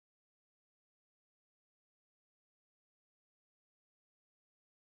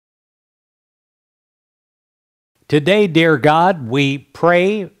Today, dear God, we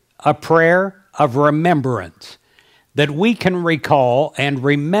pray a prayer of remembrance, that we can recall and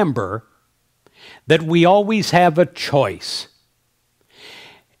remember that we always have a choice.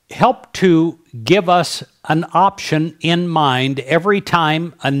 Help to give us an option in mind every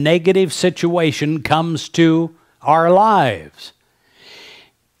time a negative situation comes to our lives.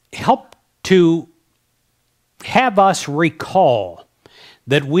 Help to have us recall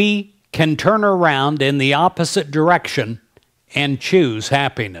that we can turn around in the opposite direction and choose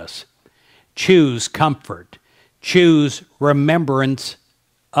happiness, choose comfort, choose remembrance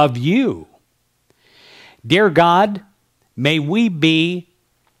of you. Dear God, may we be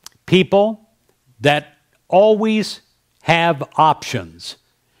people that always have options,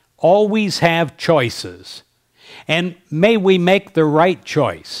 always have choices, and may we make the right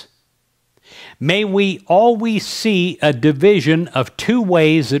choice. May we always see a division of two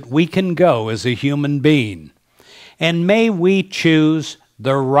ways that we can go as a human being, and may we choose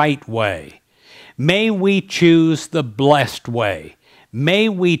the right way. May we choose the blessed way. May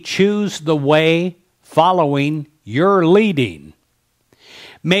we choose the way following your leading.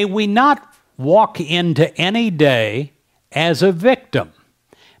 May we not walk into any day as a victim.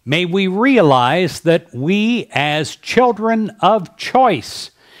 May we realize that we, as children of choice,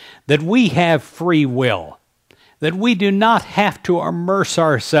 that we have free will, that we do not have to immerse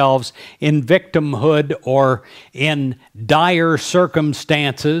ourselves in victimhood or in dire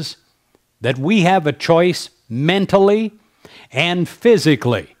circumstances, that we have a choice mentally and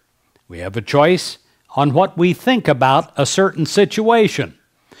physically. We have a choice on what we think about a certain situation.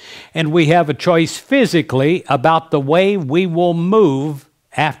 And we have a choice physically about the way we will move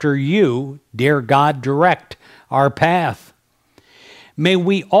after you, dear God, direct our path. May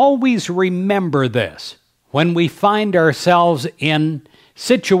we always remember this when we find ourselves in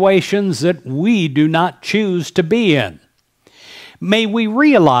situations that we do not choose to be in. May we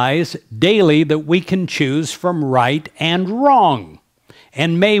realize daily that we can choose from right and wrong.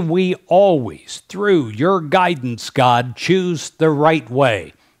 And may we always, through your guidance, God, choose the right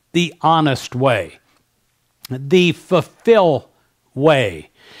way, the honest way, the fulfill way,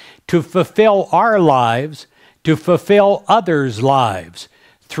 to fulfill our lives, to fulfill others' lives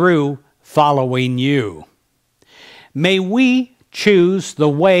through following you. May we choose the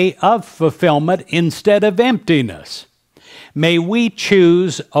way of fulfillment instead of emptiness. May we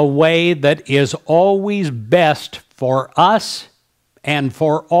choose a way that is always best for us and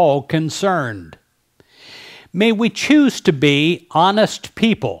for all concerned. May we choose to be honest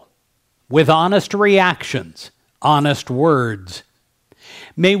people with honest reactions, honest words.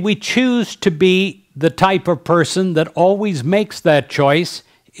 May we choose to be the type of person that always makes that choice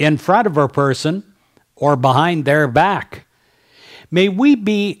in front of a person or behind their back. May we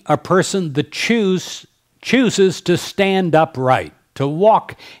be a person that chooses to stand upright, to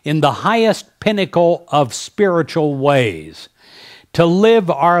walk in the highest pinnacle of spiritual ways, to live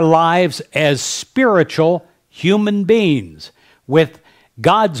our lives as spiritual human beings with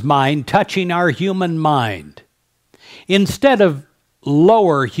God's mind touching our human mind, instead of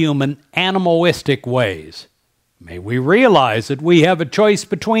lower human animalistic ways. May we realize that we have a choice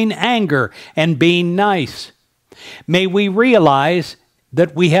between anger and being nice. May we realize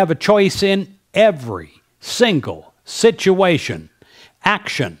that we have a choice in every single situation,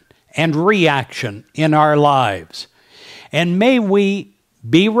 action, and reaction in our lives. And may we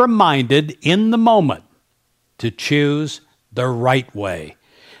be reminded in the moment to choose the right way,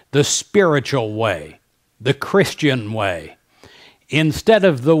 the spiritual way, the Christian way, instead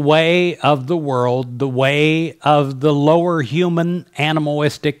of the way of the world, the way of the lower human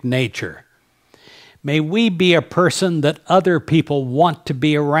animalistic nature. May we be a person that other people want to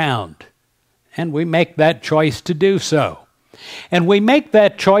be around, and we make that choice to do so. And we make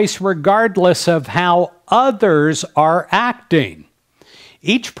that choice regardless of how others are acting.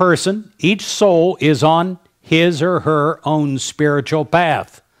 Each person, each soul is on his or her own spiritual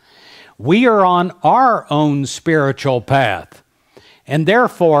path. We are on our own spiritual path, and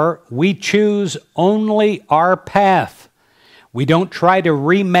therefore we choose only our path. We don't try to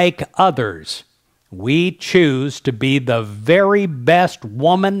remake others. We choose to be the very best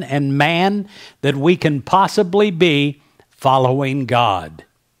woman and man that we can possibly be, following God.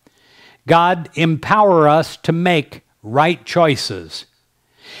 God, empower us to make right choices.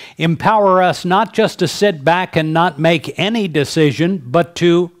 Empower us not just to sit back and not make any decision, but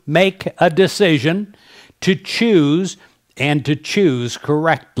to make a decision, to choose, and to choose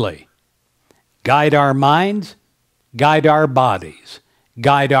correctly. Guide our minds, guide our bodies,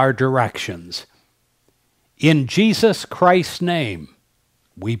 guide our directions. In Jesus Christ's name,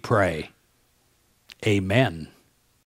 we pray. Amen.